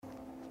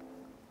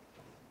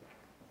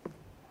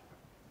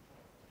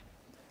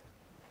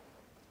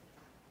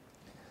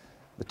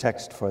The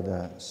text for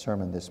the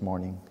sermon this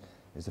morning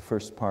is the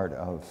first part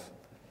of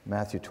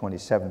Matthew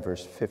 27,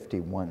 verse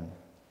 51.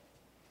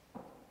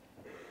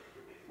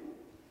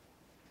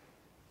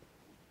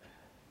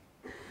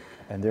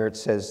 And there it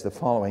says the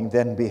following: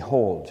 "Then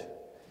behold,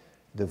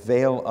 the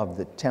veil of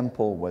the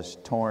temple was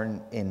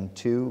torn in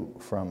two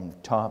from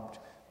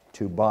top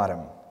to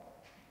bottom."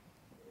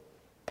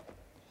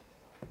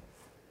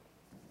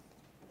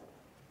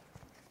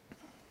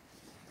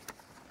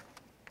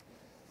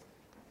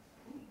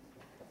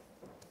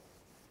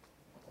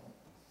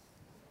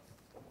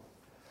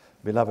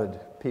 Beloved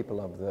people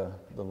of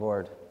the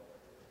Lord,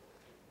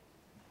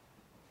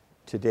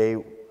 today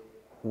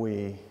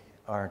we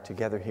are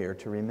together here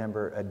to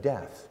remember a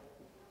death.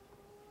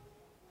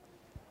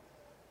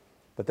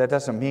 But that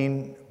doesn't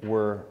mean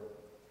we're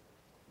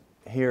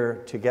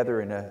here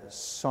together in a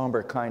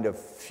somber kind of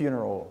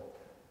funeral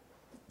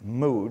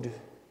mood.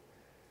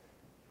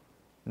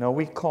 No,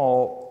 we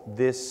call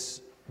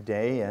this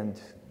day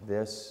and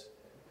this,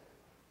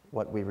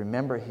 what we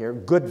remember here,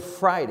 Good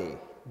Friday.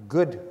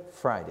 Good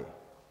Friday.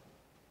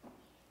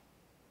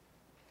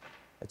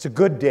 It's a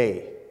good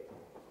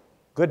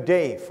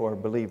day for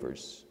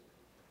believers,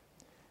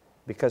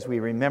 because we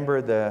remember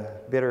the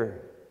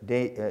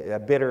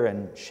bitter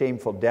and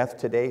shameful death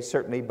today,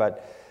 certainly,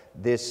 but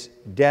this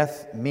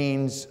death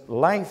means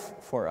life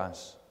for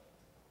us.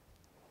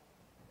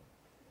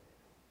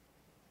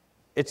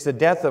 It's the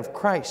death of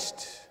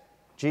Christ,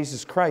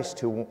 Jesus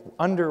Christ, who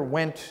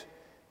underwent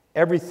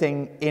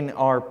everything in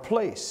our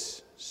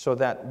place so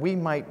that we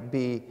might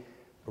be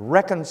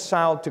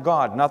reconciled to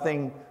God.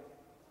 Nothing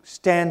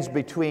stands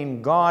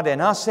between God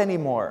and us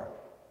anymore.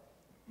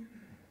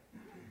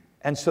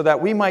 And so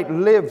that we might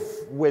live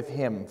with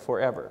Him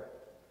forever.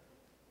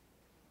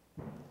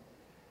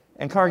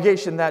 And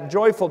congregation, that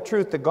joyful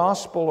truth, the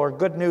gospel or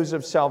good news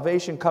of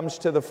salvation, comes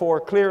to the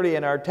fore clearly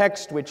in our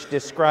text, which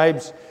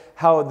describes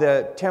how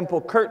the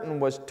temple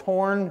curtain was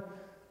torn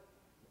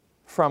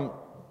from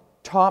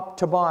top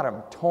to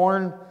bottom,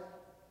 torn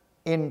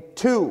in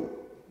two.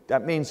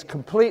 That means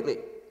completely.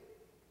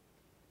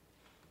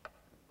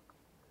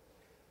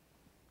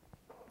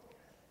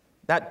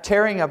 That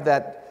tearing of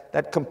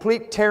that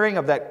complete tearing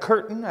of that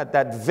curtain, at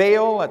that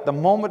veil, at the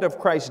moment of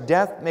Christ's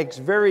death, makes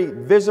very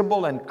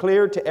visible and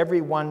clear to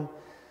everyone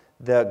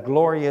the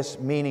glorious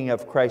meaning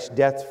of Christ's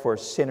death for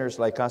sinners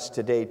like us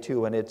today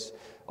too. And it's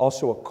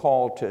also a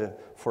call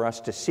for us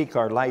to seek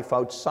our life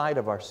outside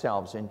of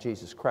ourselves in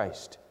Jesus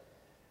Christ.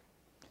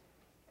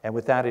 And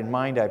with that in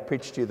mind, I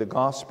preach to you the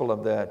gospel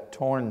of the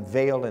torn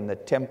veil in the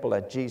temple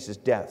at Jesus'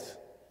 death.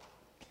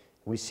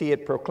 We see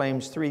it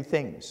proclaims three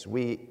things.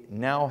 We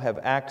now have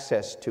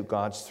access to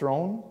God's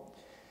throne.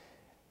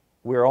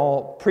 We're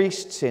all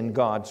priests in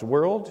God's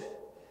world,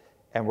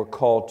 and we're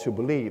called to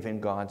believe in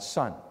God's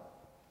Son.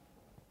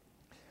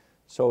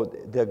 So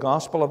the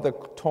gospel of the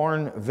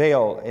torn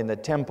veil in the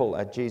temple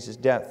at Jesus'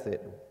 death,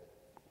 it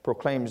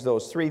proclaims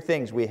those three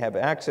things. We have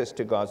access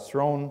to God's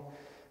throne,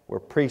 we're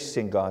priests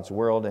in God's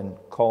world, and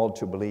called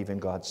to believe in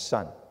God's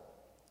Son.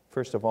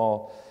 First of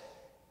all,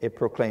 it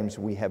proclaims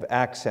we have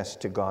access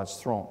to God's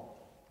throne.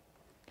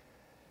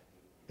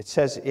 It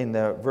says in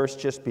the verse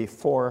just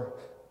before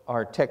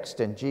our text,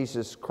 "And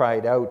Jesus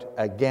cried out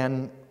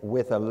again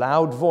with a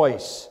loud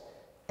voice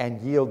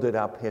and yielded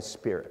up His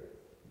spirit."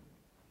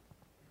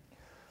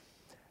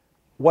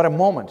 What a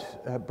moment,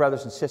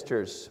 brothers and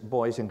sisters,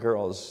 boys and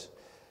girls.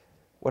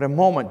 What a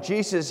moment.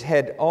 Jesus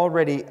had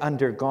already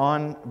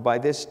undergone by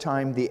this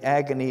time the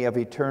agony of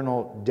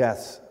eternal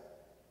death,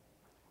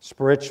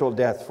 spiritual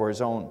death for His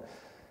own,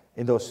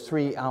 in those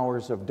 3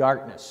 hours of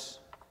darkness.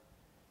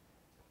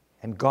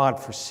 And God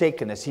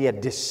forsaken us. He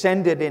had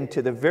descended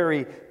into the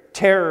very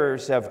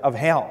terrors of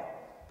hell.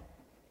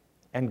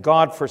 And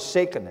God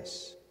forsaken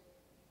us.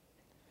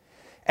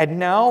 And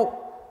now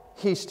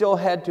He still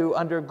had to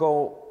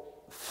undergo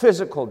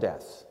physical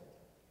death.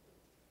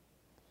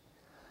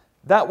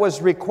 That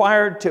was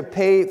required to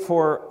pay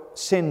for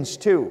sins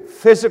too.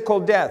 Physical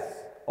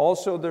death,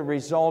 also the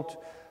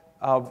result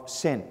of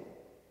sin.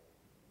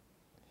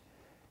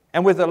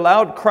 And with a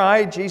loud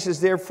cry,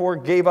 Jesus therefore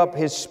gave up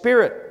His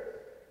spirit,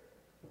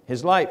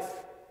 His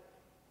life.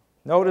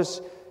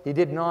 Notice He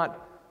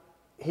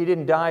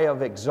didn't die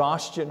of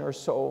exhaustion or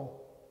so.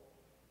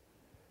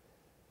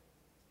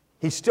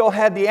 He still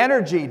had the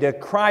energy to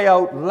cry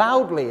out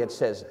loudly, it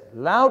says.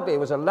 Loudly, it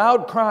was a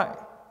loud cry.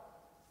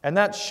 And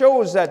that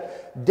shows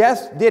that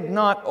death did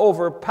not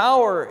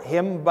overpower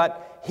Him,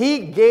 but He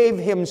gave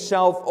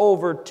Himself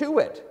over to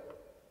it.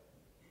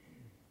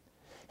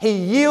 He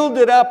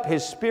yielded up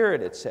His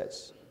spirit, it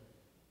says.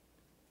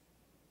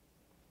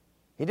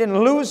 He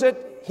didn't lose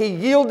it, He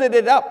yielded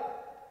it up.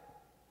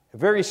 A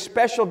very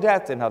special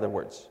death, in other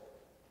words.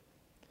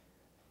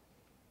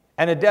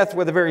 And a death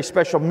with a very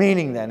special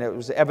meaning then. It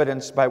was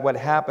evidenced by what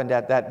happened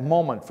at that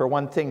moment. For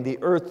one thing, the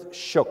earth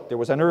shook. There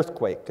was an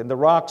earthquake, and the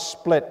rocks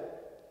split.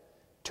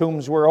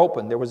 Tombs were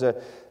opened. There was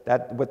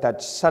with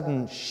that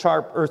sudden,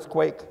 sharp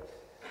earthquake.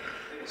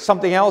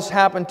 Something else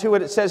happened to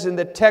it. It says in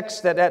the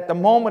text that at the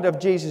moment of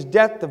Jesus'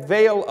 death, the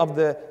veil of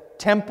the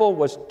temple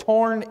was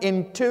torn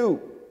in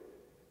two.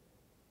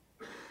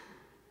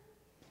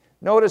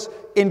 Notice,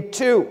 in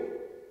two.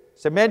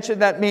 As I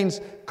mentioned, that means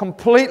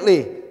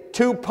completely,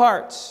 two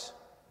parts.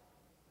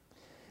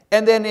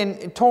 And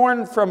then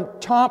torn from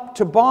top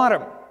to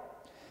bottom.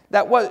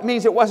 That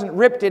means it wasn't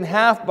ripped in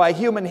half by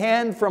human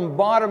hand from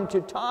bottom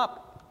to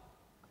top,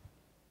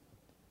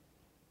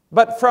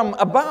 but from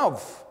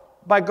above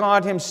by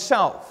God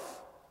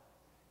Himself.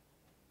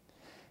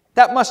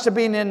 That must have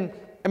been an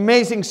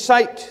amazing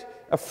sight,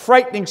 a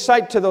frightening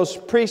sight to those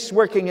priests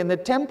working in the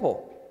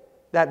temple.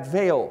 That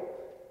veil,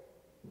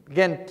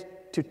 again,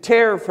 to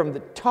tear from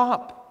the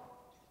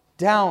top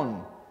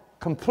down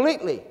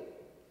completely.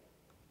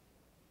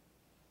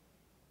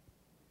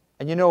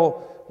 And you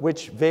know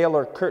which veil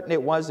or curtain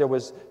it was? There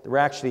were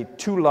actually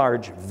two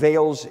large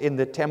veils in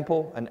the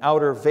temple. An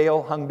outer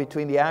veil hung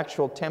between the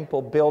actual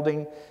temple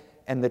building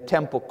and the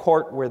temple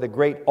court where the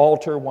great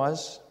altar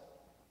was.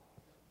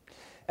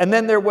 And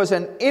then there was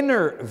an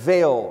inner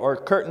veil or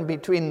curtain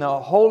between the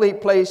holy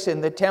place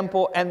in the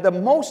temple and the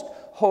most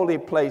holy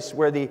place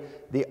where the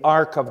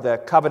Ark of the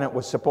Covenant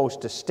was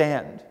supposed to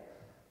stand.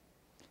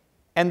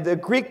 And the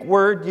Greek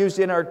word used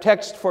in our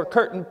text for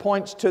curtain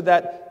points to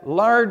that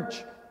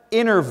large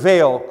inner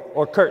veil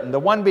or curtain, the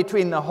one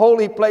between the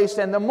holy place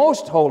and the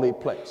most holy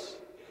place.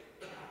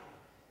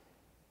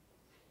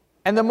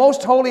 And the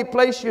most holy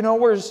place, you know,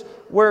 was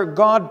where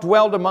God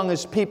dwelled among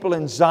His people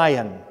in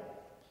Zion.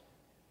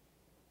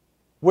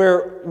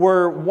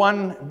 Where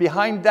one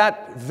behind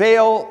that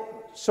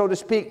veil, so to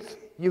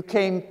speak, you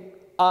came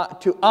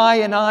to eye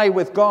and eye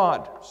with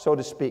God, so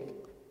to speak.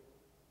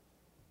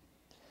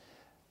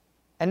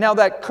 And now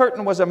that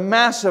curtain was a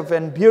massive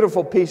and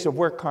beautiful piece of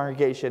work,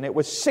 congregation. It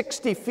was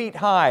 60 feet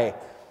high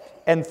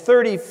and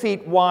 30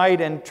 feet wide,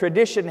 and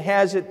tradition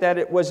has it that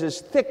it was as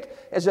thick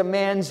as a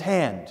man's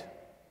hand.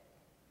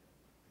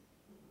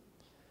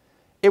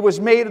 It was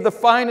made of the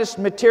finest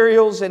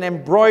materials and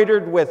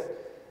embroidered with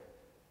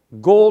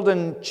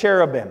golden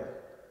cherubim,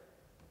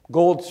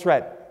 gold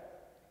thread.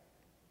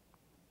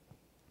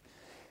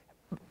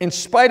 In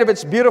spite of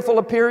its beautiful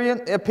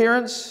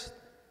appearance,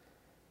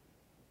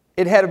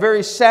 it had a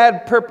very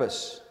sad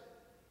purpose.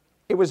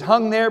 It was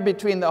hung there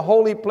between the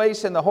holy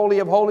place and the Holy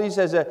of Holies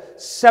as a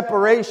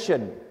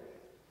separation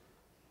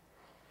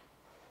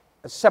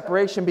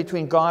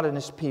between God and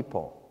His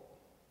people.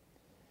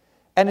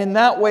 And in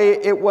that way,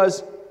 it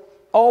was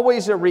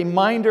always a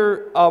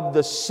reminder of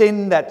the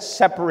sin that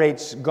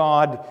separates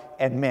God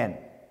and men,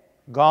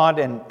 God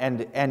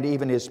and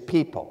even His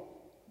people.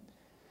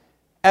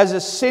 As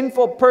a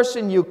sinful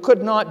person, you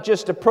could not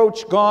just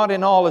approach God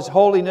in all His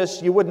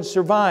holiness. You wouldn't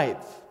survive.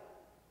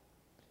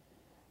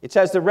 It's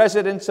as the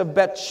residents of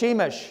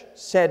Beth-Shemesh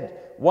said,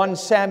 1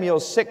 Samuel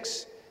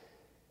 6,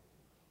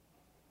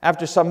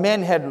 after some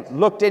men had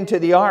looked into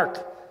the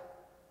ark,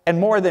 and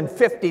more than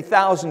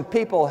 50,000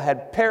 people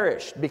had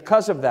perished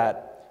because of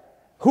that.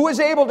 Who is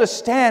able to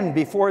stand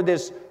before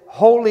this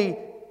holy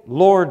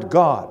Lord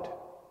God?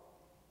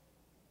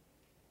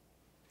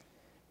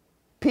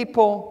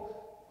 People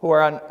who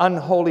are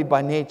unholy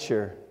by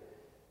nature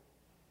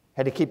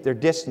had to keep their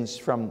distance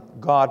from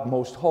God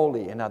most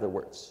holy, in other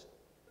words.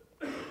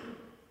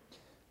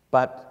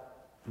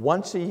 But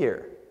once a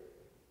year,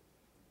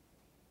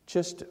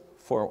 just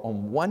for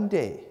on one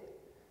day,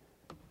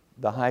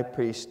 the high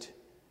priest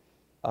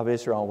of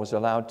Israel was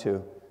allowed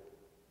to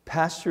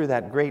pass through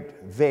that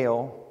great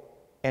veil,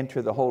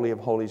 enter the Holy of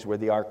Holies where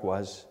the ark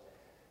was,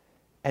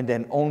 and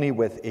then only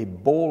with a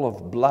bowl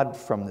of blood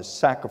from the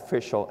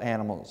sacrificial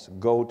animals,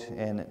 goat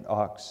and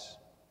ox,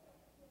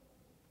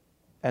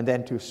 and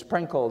then to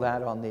sprinkle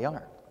that on the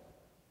ark.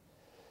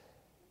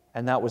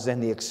 And that was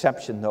then the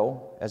exception,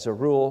 though. As a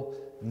rule,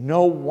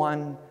 no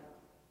one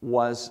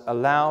was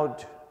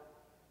allowed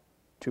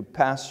to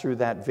pass through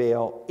that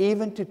veil,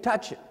 even to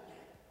touch it.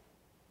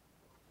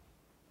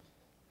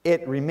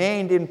 It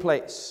remained in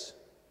place.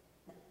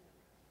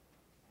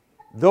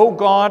 Though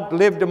God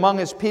lived among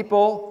His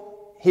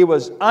people, He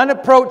was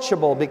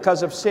unapproachable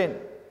because of sin.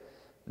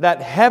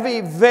 That heavy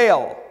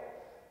veil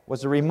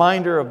was a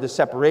reminder of the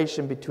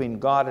separation between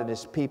God and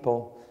His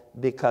people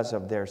because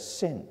of their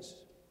sins.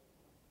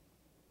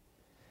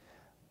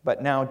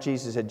 But now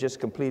Jesus had just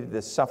completed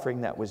the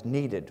suffering that was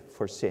needed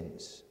for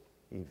sins.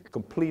 He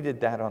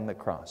completed that on the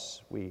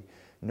cross. We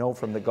know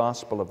from the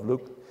Gospel of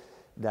Luke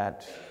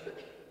that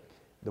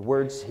the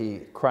words He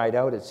cried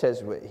out, it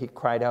says He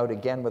cried out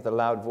again with a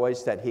loud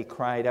voice, that He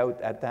cried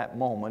out at that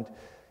moment,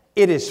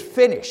 "It is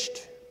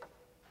finished."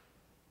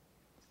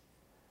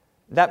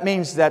 That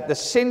means that the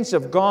sins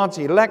of God's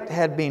elect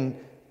had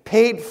been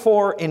paid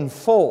for in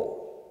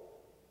full.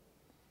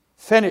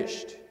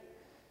 Finished.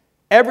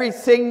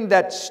 Everything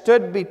that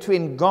stood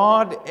between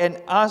God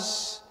and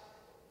us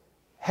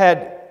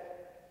had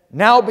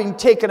now been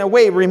taken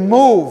away,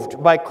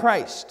 removed by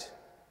Christ.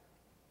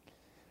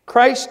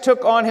 Christ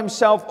took on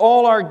Himself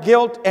all our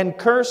guilt and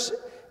curse,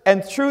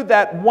 and through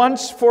that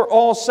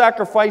once-for-all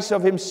sacrifice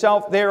of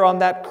Himself there on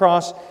that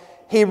cross,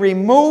 He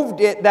removed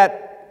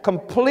that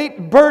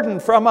complete burden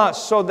from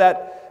us so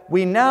that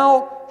we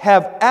now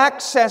have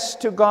access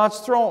to God's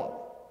throne.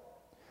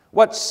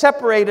 What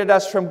separated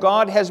us from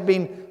God has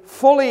been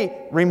fully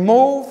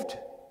removed,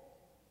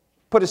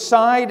 put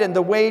aside, and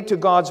the way to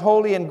God's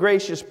holy and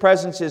gracious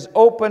presence is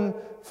open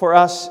for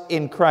us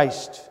in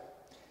Christ.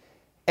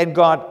 And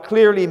God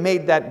clearly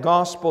made that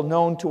gospel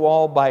known to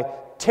all by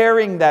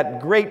tearing that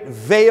great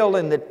veil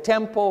in the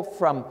temple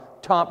from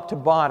top to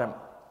bottom.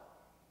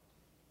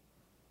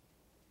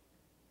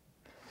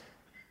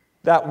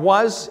 That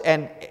was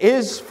and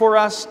is for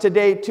us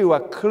today to a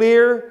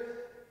clear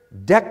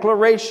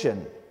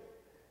declaration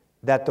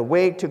that the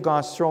way to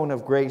God's throne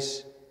of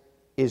grace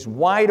is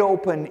wide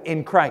open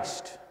in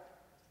Christ.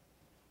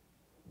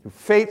 Through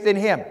faith in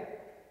Him.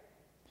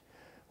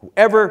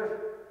 Whoever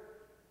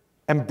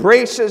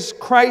embraces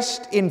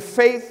Christ in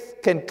faith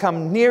can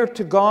come near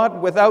to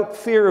God without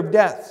fear of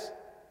death.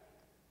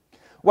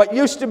 What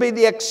used to be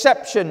the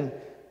exception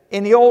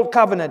in the Old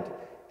Covenant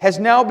has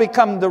now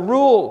become the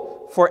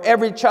rule for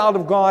every child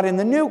of God in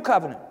the New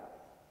Covenant.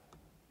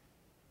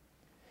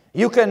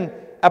 You can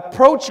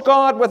approach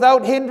God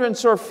without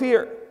hindrance or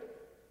fear.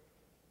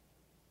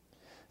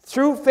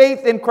 Through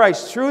faith in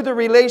Christ, through the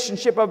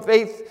relationship of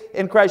faith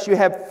in Christ, you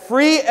have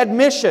free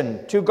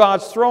admission to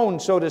God's throne,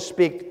 so to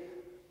speak.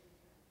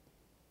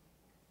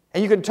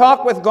 And you can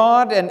talk with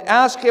God and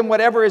ask Him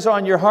whatever is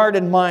on your heart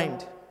and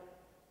mind.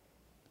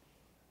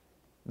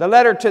 The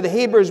letter to the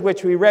Hebrews,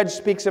 which we read,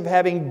 speaks of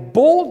having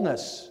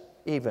boldness,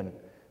 even.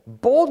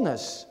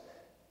 Boldness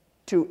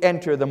to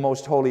enter the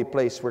most holy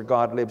place where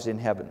God lives in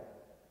heaven.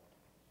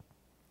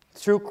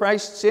 Through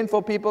Christ,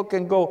 sinful people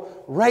can go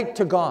right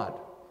to God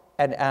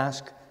and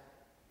ask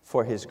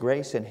for His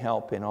grace and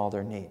help in all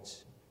their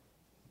needs.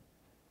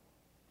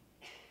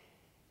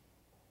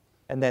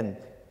 And then,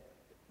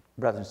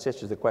 brothers and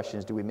sisters, the question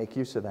is, do we make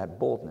use of that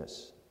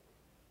boldness?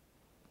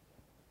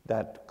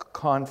 That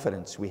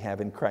confidence we have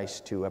in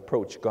Christ to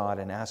approach God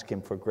and ask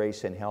Him for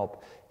grace and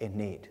help in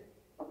need?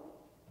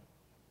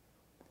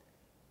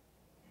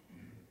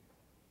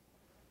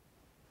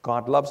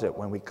 God loves it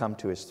when we come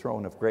to His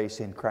throne of grace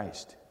in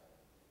Christ.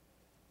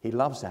 He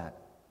loves that.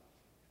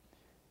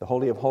 The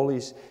Holy of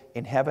Holies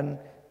in heaven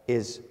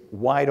is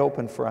wide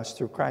open for us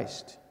through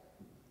Christ.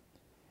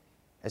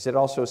 As it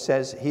also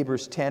says,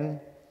 Hebrews 10,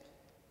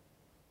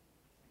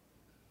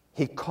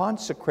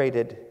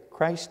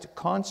 Christ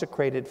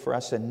consecrated for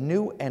us a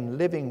new and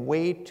living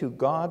way to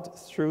God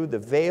through the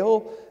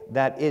veil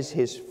that is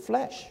His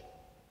flesh.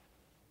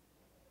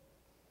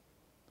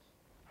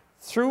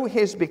 Through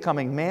His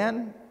becoming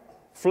man,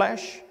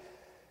 flesh,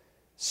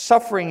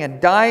 suffering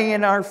and dying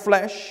in our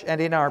flesh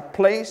and in our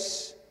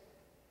place,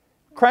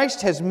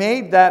 Christ has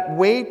made that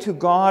way to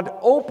God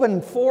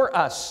open for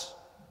us.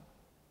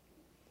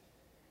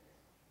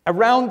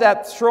 Around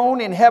that throne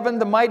in heaven,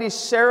 the mighty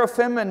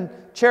seraphim and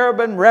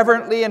cherubim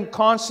reverently and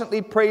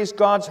constantly praise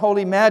God's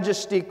holy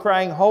majesty,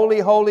 crying, "Holy,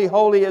 holy,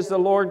 holy is the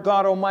Lord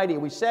God Almighty."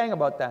 We sang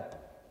about that.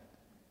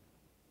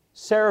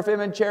 Seraphim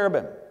and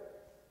cherubim.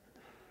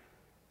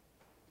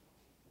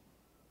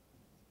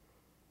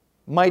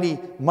 Mighty,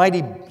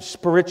 mighty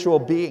spiritual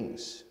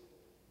beings.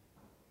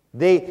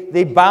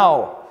 They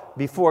bow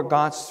before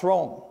God's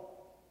throne.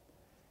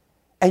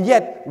 And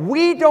yet,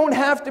 we don't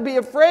have to be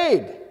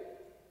afraid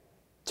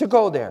to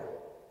go there.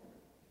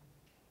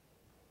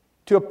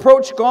 To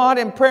approach God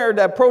in prayer,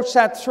 to approach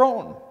that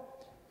throne.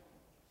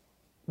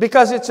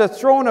 Because it's a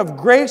throne of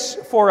grace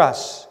for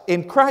us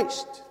in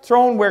Christ.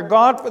 Throne where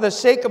God, for the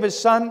sake of His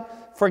Son,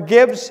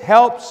 forgives,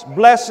 helps,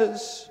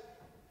 blesses,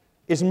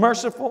 is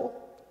merciful.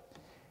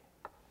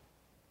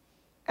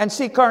 And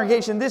see,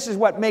 congregation, this is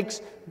what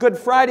makes Good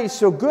Friday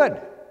so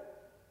good.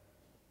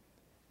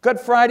 Good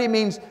Friday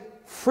means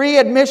free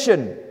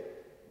admission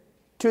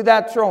to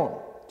that throne,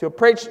 to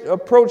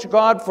approach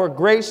God for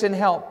grace and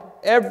help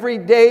every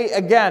day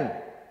again.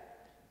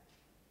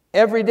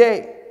 Every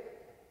day.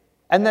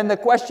 And then the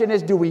question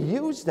is, do we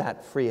use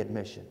that free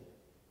admission?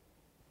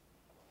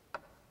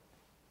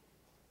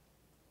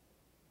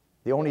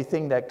 The only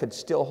thing that could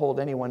still hold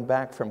anyone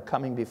back from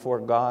coming before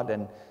God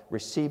and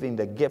receiving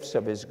the gifts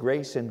of His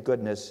grace and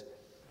goodness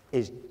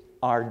is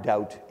our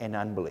doubt and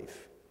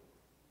unbelief.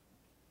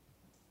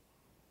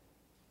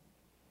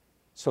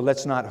 So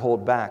let's not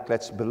hold back.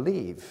 Let's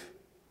believe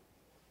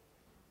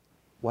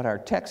what our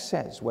text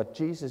says, what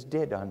Jesus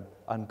did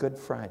on Good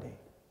Friday.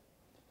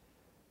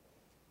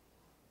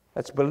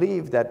 Let's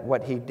believe that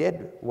what He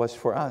did was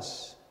for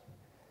us.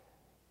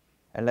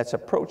 And let's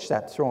approach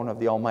that throne of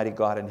the Almighty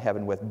God in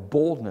heaven with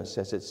boldness,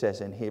 as it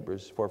says in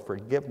Hebrews, for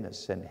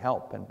forgiveness and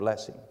help and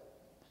blessing.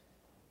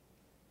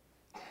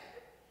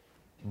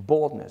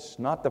 Boldness.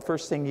 Not the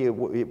first thing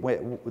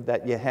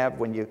that you have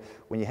when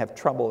you have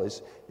trouble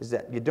is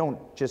that you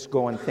don't just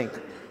go and think,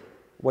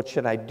 what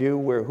should I do?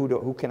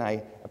 Who can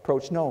I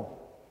approach? No,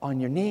 on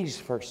your knees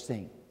first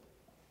thing.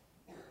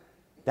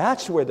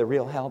 That's where the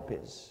real help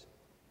is.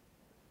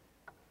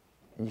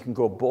 And you can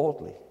go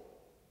boldly.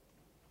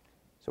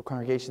 So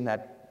congregation,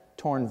 that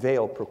torn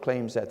veil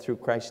proclaims that through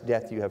Christ's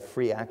death you have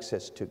free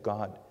access to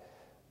God.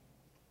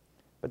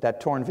 But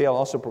that torn veil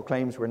also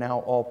proclaims we're now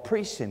all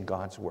priests in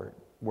God's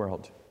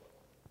world.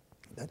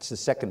 That's the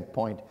second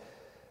point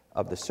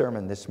of the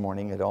sermon this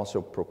morning. It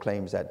also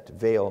proclaims, that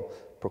veil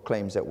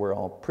proclaims that we're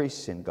all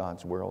priests in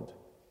God's world.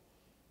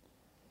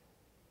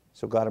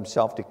 So God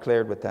himself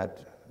declared with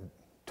that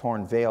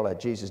torn veil at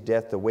Jesus'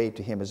 death, the way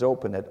to him is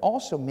open. It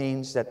also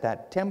means that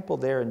that temple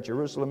there in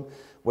Jerusalem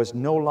was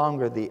no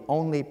longer the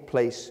only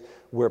place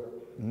where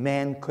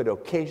man could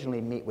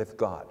occasionally meet with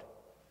God.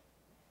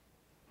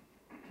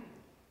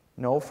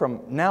 No,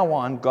 from now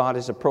on, God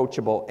is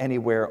approachable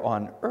anywhere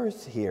on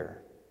earth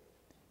here.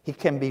 He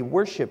can be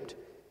worshipped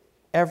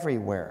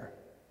everywhere,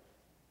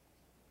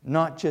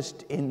 not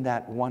just in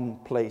that one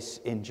place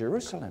in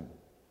Jerusalem.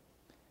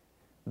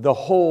 The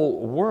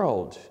whole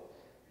world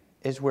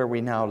is where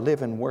we now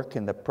live and work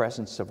in the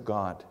presence of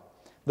God.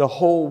 The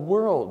whole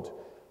world,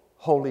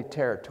 holy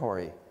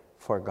territory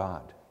for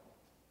God.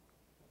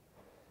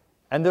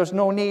 And there's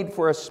no need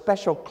for a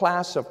special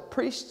class of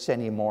priests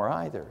anymore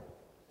either.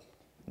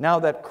 Now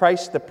that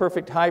Christ, the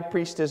perfect high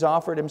priest, has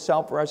offered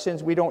himself for our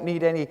sins, we don't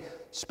need any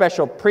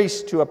special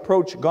priest to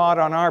approach God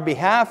on our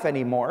behalf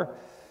anymore.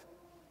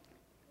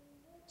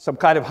 Some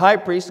kind of high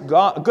priest.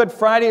 Good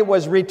Friday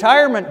was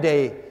retirement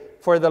day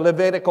for the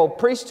Levitical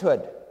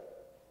priesthood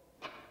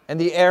and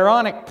the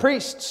Aaronic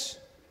priests.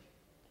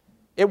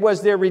 It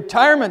was their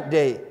retirement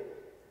day.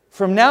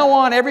 From now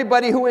on,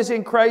 everybody who is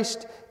in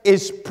Christ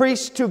is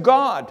priest to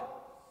God.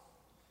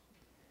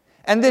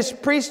 And this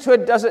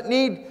priesthood doesn't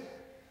need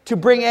to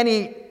bring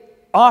any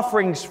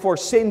offerings for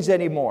sins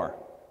anymore.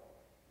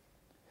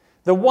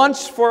 The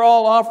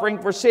once-for-all offering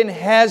for sin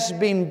has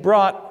been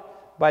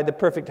brought by the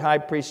perfect high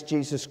priest,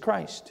 Jesus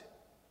Christ.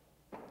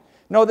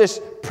 No, this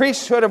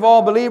priesthood of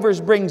all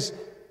believers brings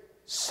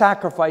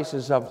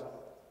sacrifices of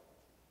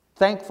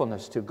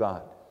thankfulness to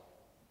God.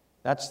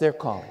 That's their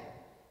calling.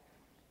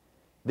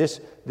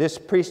 This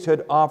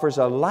priesthood offers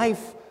a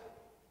life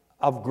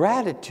of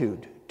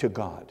gratitude to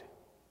God.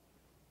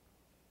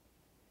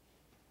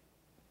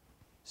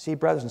 See,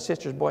 brothers and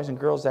sisters, boys and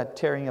girls, that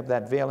tearing of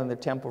that veil in the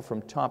temple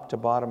from top to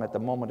bottom at the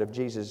moment of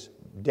Jesus'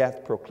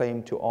 death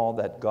proclaimed to all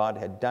that God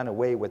had done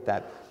away with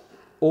that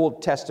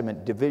Old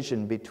Testament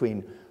division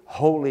between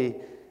holy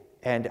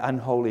and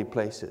unholy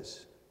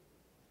places,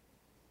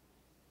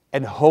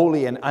 and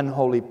holy and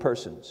unholy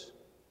persons.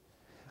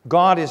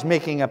 God is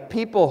making a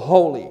people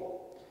holy.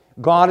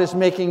 God is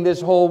making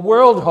this whole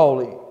world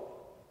holy.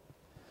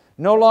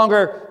 No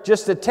longer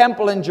just the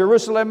temple in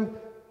Jerusalem,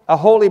 a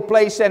holy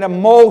place and a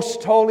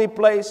most holy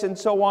place and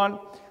so on,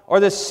 or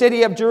the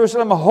city of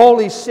Jerusalem, a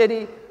holy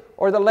city,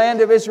 or the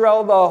land of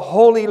Israel, the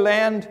holy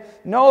land.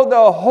 No,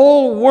 the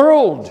whole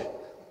world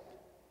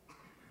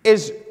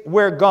is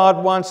where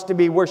God wants to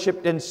be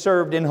worshipped and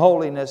served in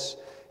holiness.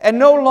 And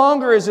no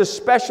longer is a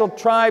special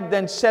tribe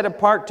then set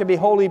apart to be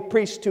holy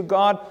priests to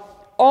God.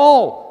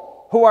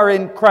 All who are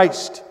in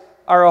Christ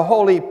are a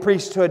holy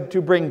priesthood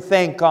to bring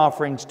thank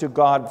offerings to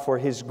God for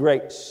His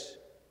grace.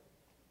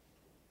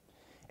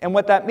 And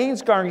what that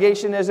means,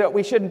 congregation, is that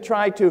we shouldn't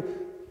try to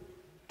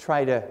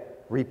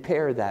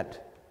repair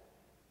that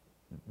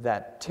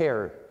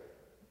tear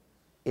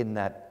in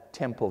that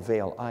temple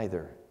veil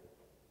either.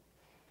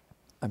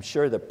 I'm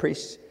sure the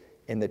priests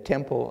in the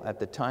temple at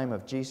the time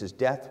of Jesus'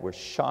 death were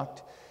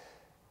shocked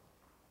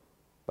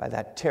by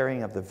that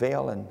tearing of the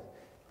veil,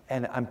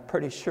 and I'm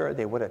pretty sure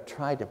they would have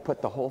tried to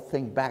put the whole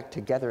thing back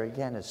together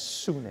again as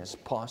soon as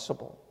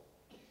possible.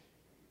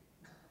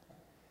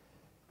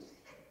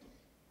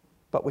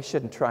 But we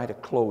shouldn't try to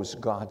close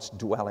God's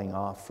dwelling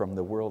off from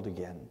the world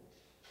again.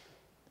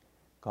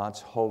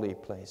 God's holy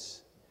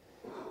place.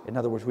 In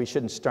other words, we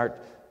shouldn't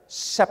start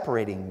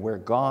separating where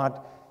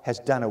God has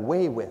done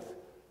away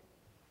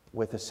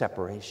with a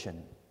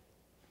separation.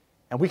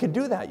 And we can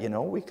do that,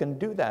 we can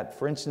do that.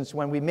 For instance,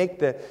 when we make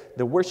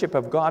the worship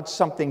of God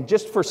something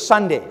just for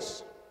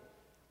Sundays.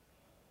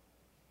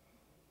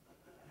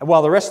 And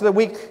while the rest of the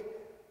week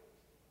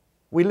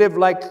we live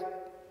like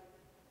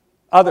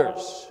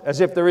others, as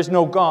if there is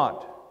no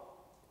God.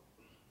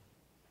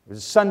 As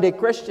a Sunday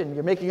Christian,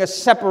 you're making a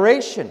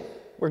separation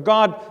where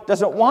God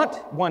doesn't want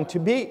one to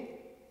be.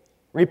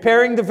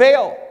 Repairing the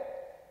veil.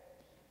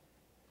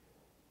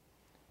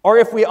 Or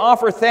if we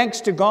offer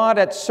thanks to God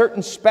at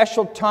certain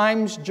special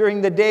times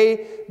during the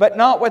day, but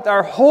not with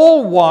our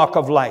whole walk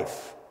of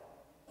life.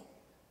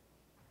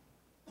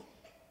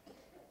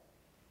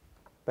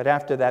 But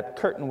after that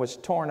curtain was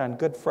torn on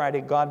Good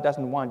Friday, God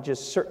doesn't want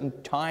just certain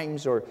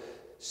times or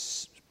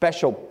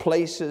special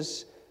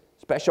places,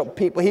 special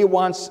people. He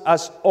wants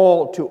us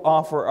all to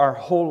offer our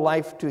whole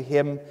life to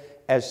Him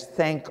as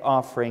thank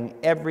offering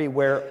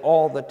everywhere,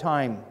 all the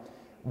time.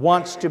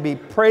 Wants to be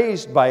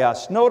praised by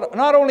us.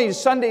 Not only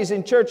Sundays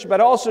in church, but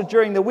also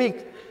during the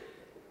week.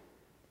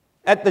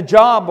 At the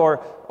job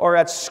or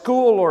at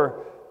school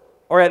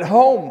or at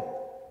home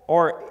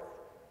or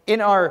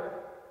in our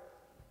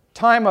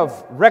time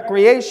of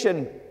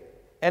recreation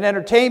and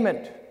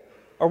entertainment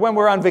or when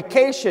we're on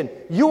vacation.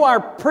 You are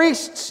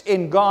priests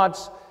in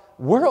God's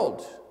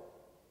world.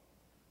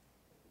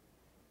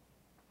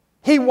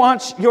 He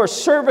wants your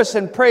service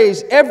and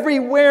praise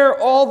everywhere,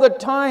 all the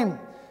time.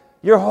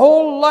 Your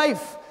whole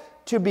life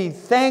to be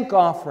thank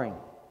offering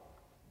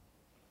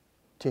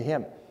to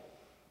Him.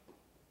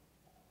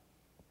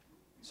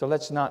 So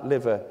let's not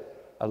live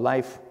a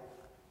life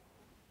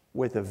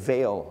with a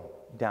veil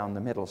down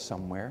the middle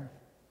somewhere.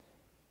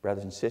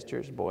 Brothers and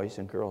sisters, boys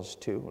and girls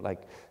too,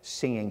 like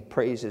singing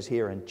praises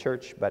here in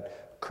church,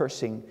 but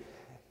cursing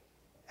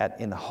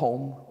in the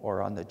home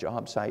or on the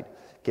job site,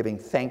 giving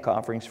thank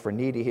offerings for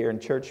needy here in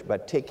church,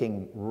 but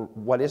taking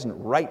what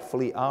isn't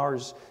rightfully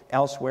ours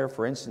elsewhere,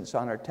 for instance,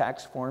 on our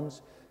tax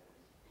forms.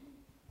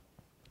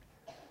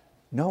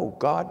 No,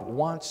 God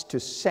wants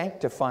to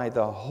sanctify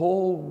the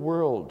whole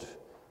world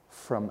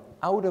from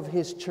out of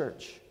His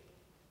church.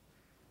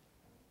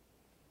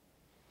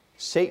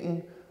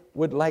 Satan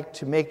would like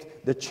to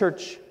make the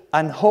church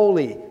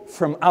unholy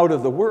from out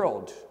of the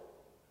world.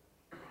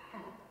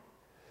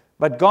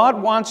 But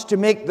God wants to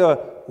make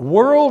the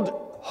world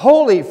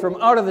holy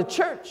from out of the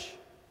church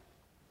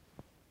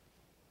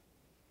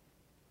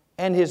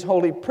and His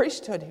holy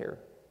priesthood here.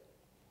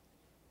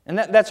 And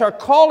that's our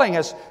calling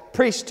as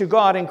priests to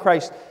God in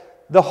Christ.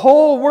 The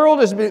whole world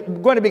is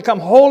going to become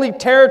holy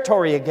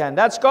territory again.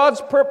 That's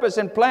God's purpose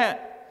and plan.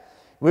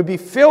 We'll be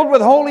filled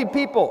with holy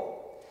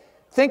people.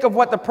 Think of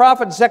what the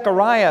prophet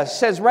Zechariah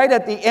says right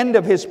at the end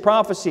of his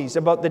prophecies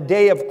about the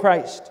day of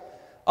Christ.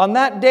 On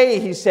that day,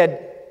 he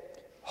said,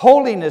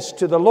 "Holiness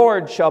to the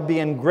Lord shall be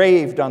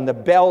engraved on the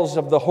bells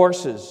of the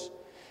horses,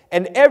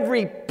 and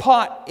every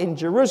pot in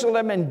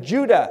Jerusalem and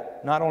Judah,"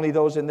 not only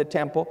those in the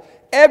temple,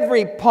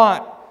 "every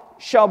pot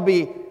shall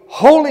be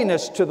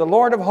holiness to the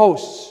Lord of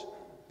hosts."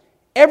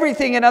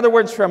 Everything, in other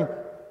words, from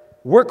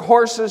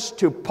workhorses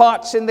to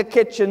pots in the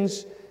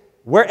kitchens,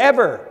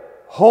 wherever,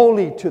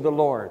 holy to the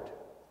Lord.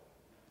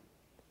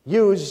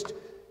 Used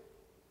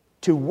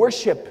to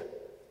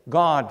worship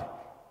God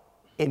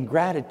in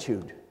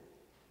gratitude.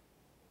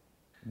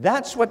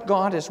 That's what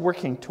God is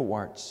working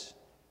towards.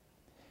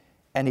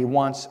 And He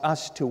wants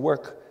us to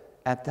work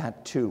at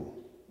that too,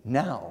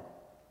 now,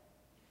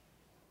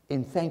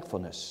 in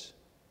thankfulness,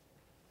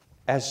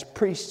 as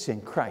priests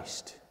in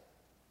Christ.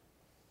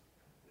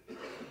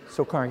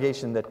 So,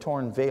 congregation, the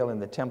torn veil in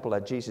the temple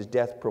at Jesus'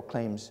 death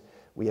proclaims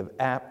we have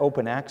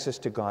open access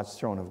to God's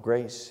throne of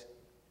grace.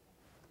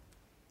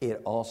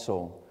 It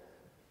also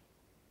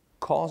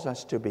calls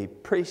us to be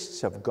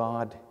priests of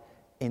God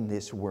in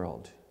this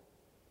world.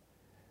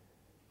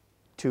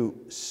 To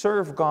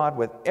serve God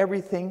with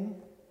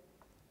everything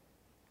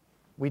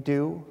we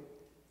do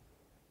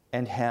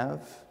and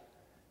have,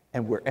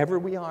 and wherever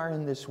we are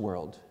in this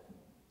world.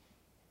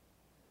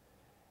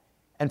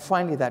 And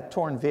finally, that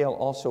torn veil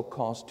also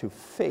calls to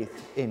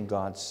faith in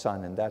God's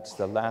Son, and that's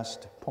the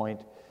last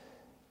point.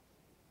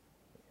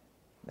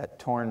 That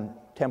torn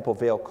temple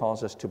veil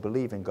calls us to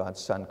believe in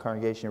God's Son.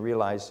 Congregation,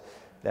 realize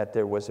that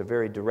there was a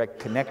very direct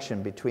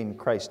connection between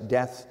Christ's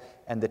death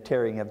and the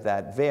tearing of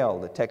that veil.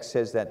 The text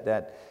says that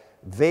that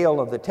veil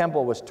of the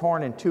temple was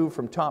torn in two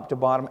from top to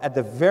bottom at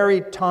the very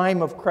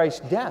time of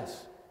Christ's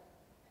death.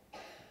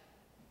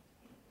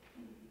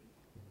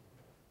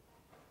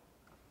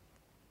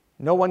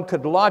 No one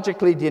could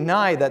logically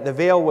deny that the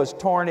veil was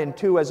torn in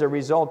two as a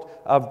result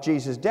of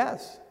Jesus'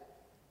 death.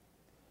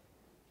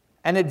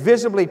 And it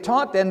visibly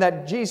taught then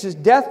that Jesus'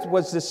 death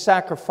was the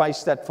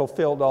sacrifice that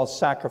fulfilled all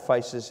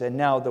sacrifices, and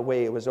now the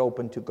way it was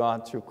open to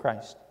God through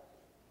Christ.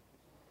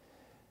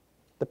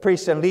 The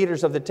priests and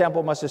leaders of the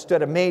temple must have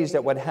stood amazed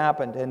at what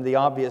happened and the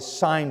obvious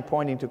sign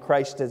pointing to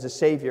Christ as a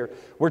Savior.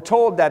 We're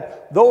told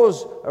that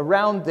those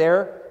around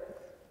there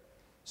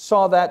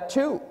saw that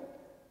too.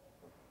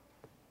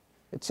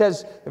 It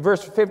says in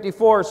verse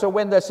 54, "So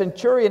when the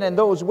centurion and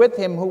those with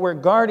him who were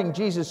guarding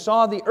Jesus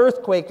saw the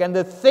earthquake and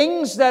the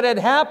things that had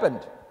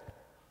happened,"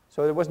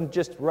 so it wasn't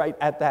just right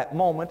at that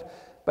moment,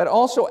 but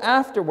also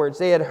afterwards.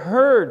 They had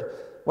heard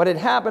what had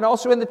happened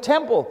also in the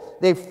temple.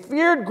 They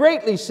feared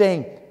greatly,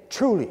 saying,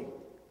 "Truly,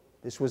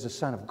 this was the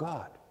Son of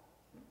God."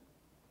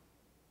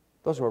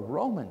 Those were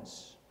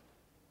Romans.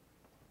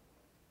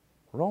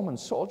 Roman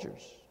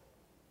soldiers.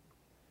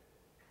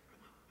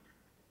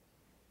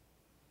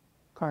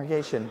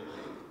 Congregation,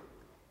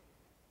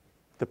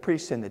 the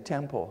priests in the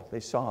temple, they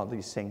saw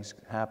these things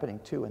happening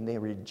too, and they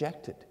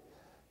rejected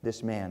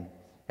this man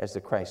as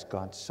the Christ,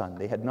 God's Son.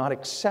 They had not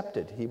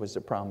accepted He was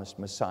the promised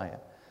Messiah.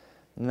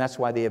 And that's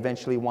why they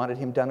eventually wanted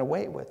Him done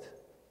away with.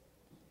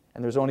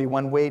 And there's only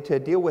one way to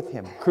deal with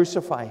Him: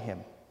 crucify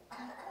Him.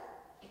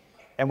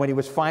 And when He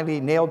was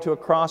finally nailed to a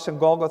cross in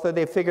Golgotha,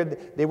 they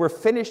figured they were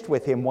finished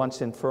with Him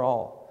once and for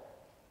all.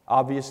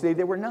 Obviously,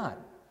 they were not.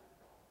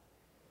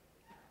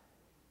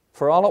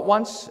 For all at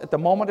once, at the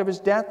moment of His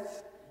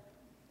death,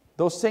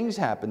 those things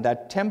happened.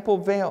 That temple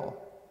veil,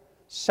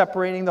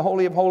 separating the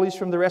Holy of Holies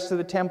from the rest of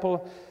the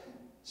temple,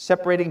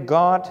 separating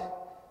God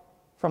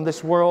from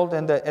this world,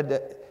 and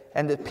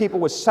the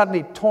people was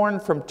suddenly torn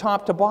from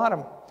top to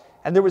bottom.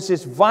 And there was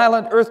this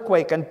violent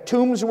earthquake, and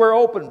tombs were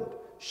opened,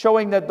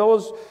 showing that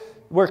those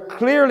were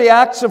clearly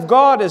acts of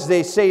God, as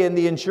they say in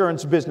the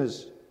insurance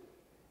business.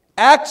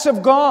 Acts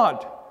of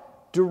God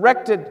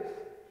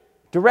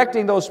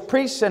directing those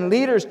priests and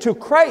leaders to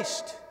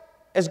Christ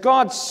as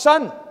God's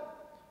Son,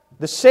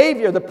 the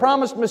Savior, the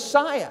promised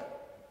Messiah.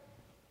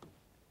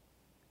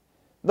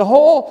 The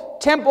whole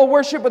temple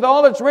worship with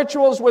all its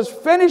rituals was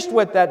finished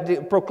with,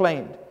 that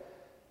proclaimed.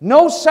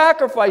 No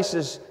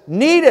sacrifices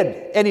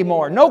needed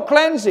anymore. No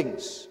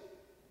cleansings.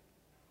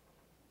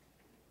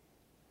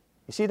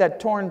 You see that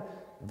torn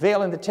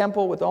veil in the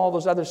temple with all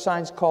those other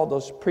signs called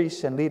those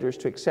priests and leaders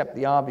to accept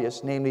the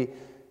obvious, namely,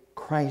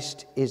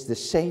 Christ is the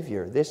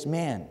Savior, this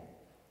man.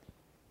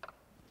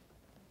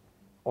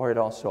 Or it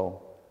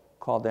also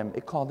called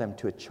them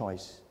to a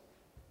choice.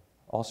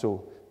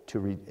 Also,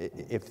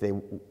 if they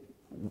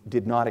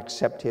did not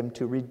accept him,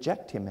 to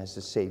reject him as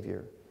the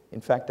Savior. In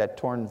fact, that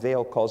torn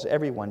veil calls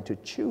everyone to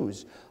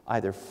choose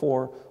either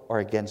for or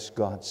against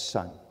God's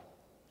Son.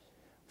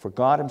 For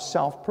God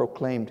himself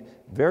proclaimed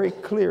very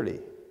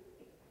clearly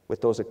with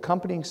those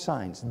accompanying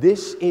signs,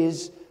 "This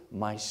is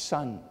my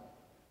Son,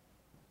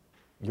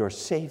 your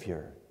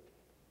Savior."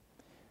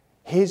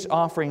 His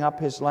offering up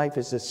his life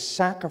is a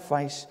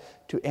sacrifice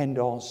to end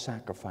all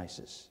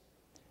sacrifices.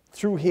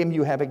 Through him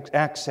you have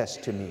access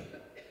to me.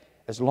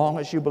 As long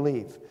as you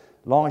believe,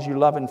 as long as you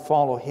love and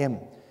follow him,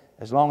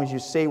 as long as you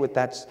say with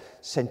that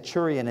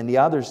centurion and the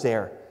others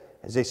there,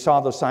 as they saw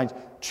those signs,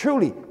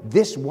 truly,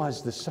 this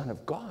was the Son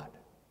of God.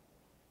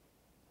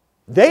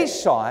 They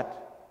saw it,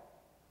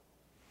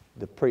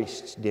 the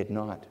priests did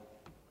not.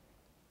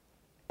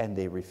 And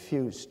they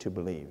refused to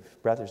believe.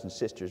 Brothers and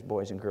sisters,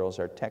 boys and girls,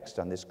 our text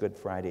on this Good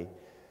Friday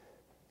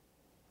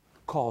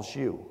calls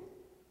you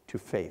to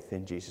faith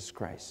in Jesus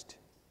Christ.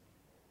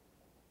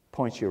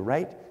 Points you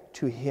right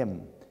to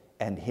him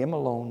and him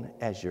alone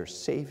as your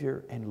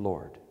Savior and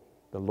Lord,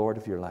 the Lord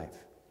of your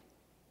life.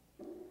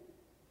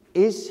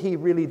 Is he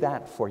really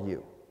that for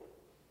you?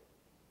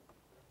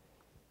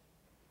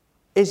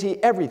 Is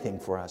he everything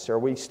for us? Or are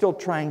we still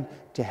trying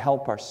to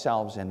help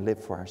ourselves and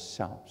live for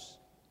ourselves?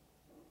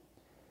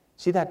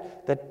 See,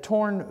 that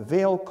torn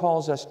veil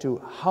calls us to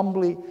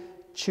humbly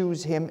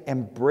choose him,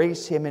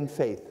 embrace him in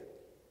faith.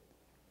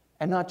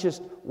 And not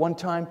just one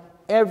time,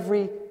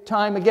 every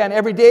time again,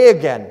 every day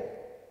again.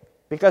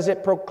 Because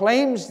it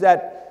proclaims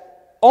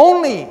that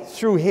only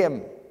through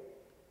him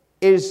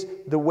is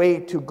the way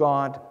to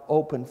God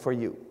open for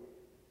you.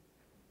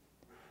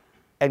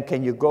 And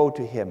can you go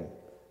to him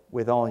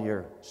with all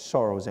your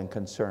sorrows and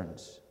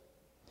concerns?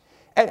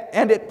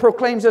 And it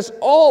proclaims us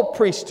all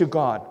priests to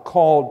God,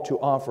 called to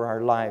offer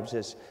our lives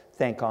as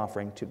thank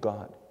offering to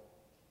God.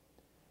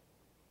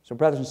 So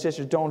brothers and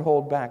sisters, don't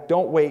hold back.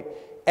 Don't wait.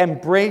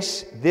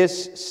 Embrace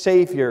this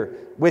Savior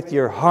with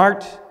your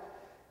heart,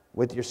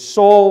 with your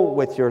soul,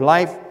 with your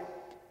life,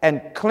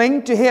 and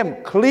cling to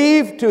him.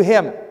 Cleave to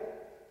him.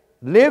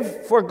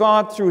 Live for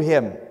God through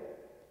him.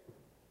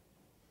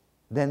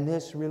 Then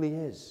this really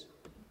is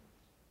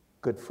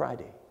Good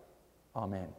Friday. Amen.